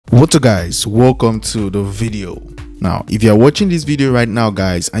What's up guys, welcome to the video. Now if you are watching this video right now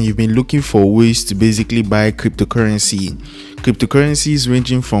guys and you've been looking for ways to basically buy cryptocurrencies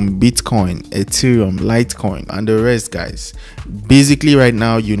ranging from Bitcoin, Ethereum, Litecoin and the rest guys, basically right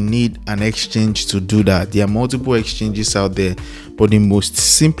now you need an exchange to do that. There are multiple exchanges out there, but the most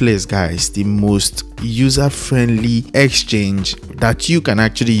simplest guys, the most user-friendly exchange that you can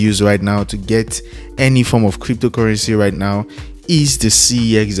actually use right now to get any form of cryptocurrency right now is the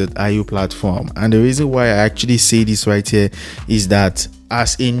CEX.io platform. And the reason why I actually say this right here is that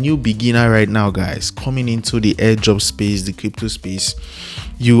as a new beginner right now guys, coming into the airdrop space, the crypto space,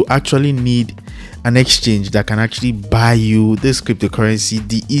 you actually need an exchange that can actually buy you this cryptocurrency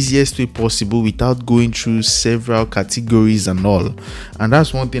the easiest way possible without going through several categories and all. And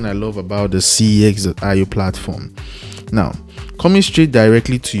that's one thing I love about the CEX.io platform. Now coming straight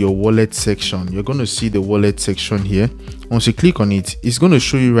directly to your wallet section, you're going to see the wallet section here. Once you click on it, it's going to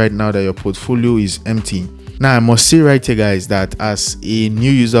show you right now that your portfolio is empty. Now I must say right here guys that as a new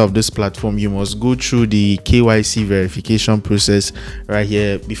user of this platform, you must go through the KYC verification process right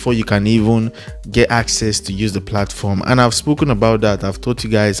here before you can even get access to use the platform. And I've spoken about that. I've taught you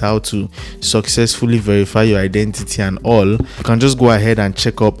guys how to successfully verify your identity and all. You can just go ahead and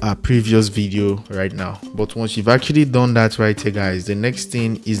check up our previous video right now. But once you've actually done that right here guys, the next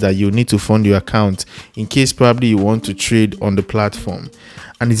thing is that you need to fund your account in case probably you want to trade on the platform.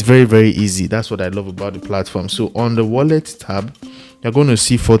 And it's very easy. That's what I love about the platform. So on the wallet tab, you're going to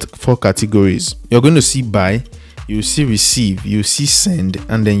see four categories. You're going to see buy, you see receive, you see send,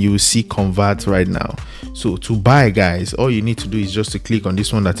 and then you will see convert right now. So to buy guys, all you need to do is just to click on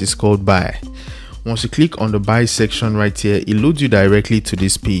this one that is called buy. Once you click on the buy section right here, it loads you directly to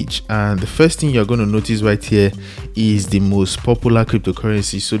this page, and the first thing you're going to notice right here is the most popular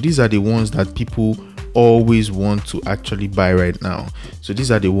cryptocurrency. So these are the ones that people always want to actually buy right now. So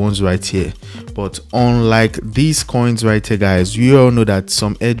these are the ones right here. But unlike these coins right here guys, you all know that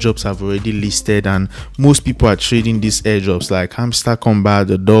some airdrops have already listed and most people are trading these airdrops like Hamster Combat,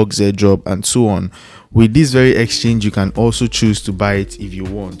 the Dogs airdrop and so on. With this very exchange, you can also choose to buy it if you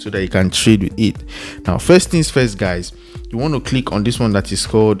want so that you can trade with it. Now first things first guys, you want to click on this one that is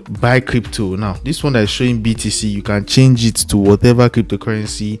called buy crypto. Now this one that is showing BTC, you can change it to whatever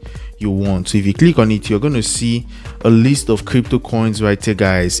cryptocurrency you want. So if you click on it, you're going to see a list of crypto coins right here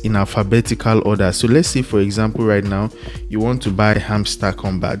guys in alphabetical order. So let's say for example right now you want to buy Hamster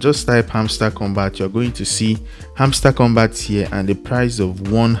Combat. Just type Hamster Combat. You're going to see Hamster Combat here and the price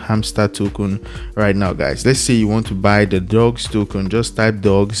of one hamster token right now guys. Let's say you want to buy the Dogs token. Just type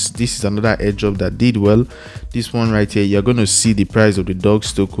Dogs. This is another airdrop that did well. This one right here, you're going to see the price of the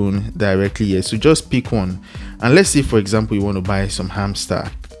Dogs token directly here. So just pick one, and let's say for example you want to buy some hamster.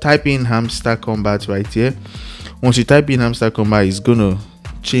 Type in Hamster Combat right here. Once you type in Hamster Combat, it's gonna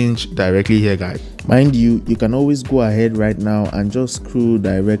change directly here guys. Mind you, you can always go ahead right now and just scroll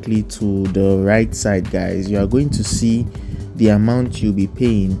directly to the right side guys. You are going to see the amount you'll be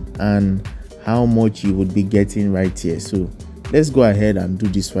paying and how much you would be getting right here. So let's go ahead and do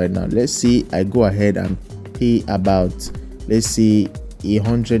this right now. Let's say I go ahead and pay about, let's say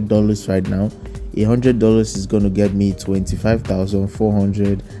 $100 right now. $100 is going to get me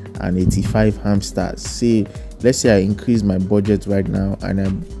 25,485 hamsters. Say let's say I increase my budget right now and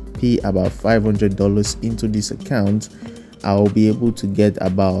I pay about $500 into this account, I'll be able to get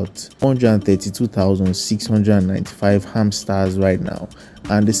about 132,695 hamsters right now.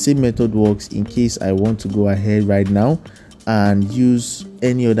 And the same method works in case I want to go ahead right now and use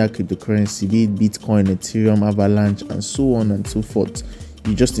any other cryptocurrency, be it Bitcoin, Ethereum, Avalanche and so on and so forth.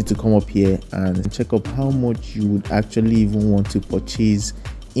 You just need to come up here and check up how much you would actually even want to purchase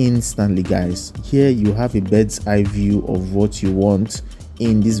instantly guys. Here you have a bird's eye view of what you want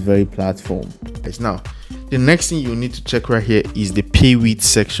in this very platform. Now the next thing you need to check right here is the pay with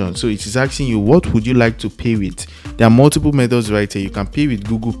section. So it is asking you what would you like to pay with. There are multiple methods right here. You can pay with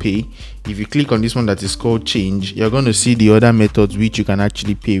Google Pay. If you click on this one that is called change, you're going to see the other methods which you can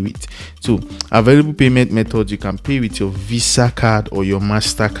actually pay with. So available payment methods, you can pay with your Visa card or your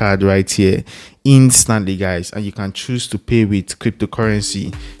MasterCard right here instantly guys, and you can choose to pay with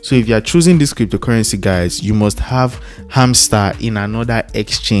cryptocurrency. So if you are choosing this cryptocurrency guys, you must have Hamster in another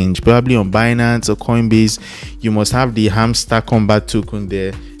exchange, probably on Binance or Coinbase. You must have the Hamster Combat token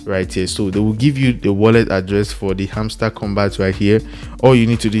there right here. So they will give you the wallet address for the Hamster Combat right here. All you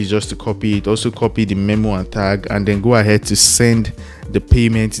need to do is just to copy it, also copy the memo and tag, and then go ahead to send the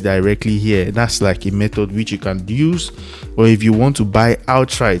payment directly here. That's like a method which you can use. Or if you want to buy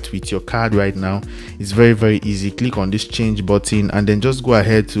outright with your card right now, it's very easy. Click on this change button and then just go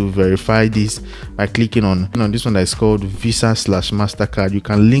ahead to verify this by clicking on this one that is called Visa/Mastercard. You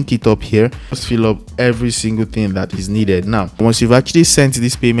can link it up here. Just fill up every single thing that is needed. Now once you've actually sent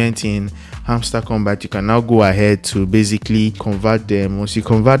this payment in Hamster Kombat, you can now go ahead to basically convert them. Once you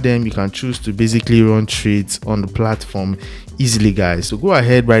convert them, you can choose to basically run trades on the platform easily, guys. So go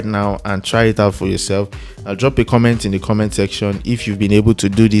ahead right now and try it out for yourself. I'll drop a comment in the comment section if you've been able to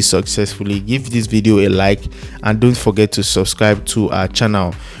do this successfully. Give this video a like and don't forget to subscribe to our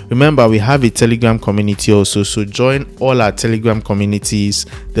channel. Remember, we have a Telegram community also, so join all our Telegram communities.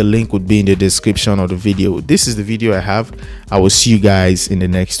 The link would be in the description of the video. This is the video I have. I will see you guys in the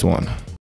next one.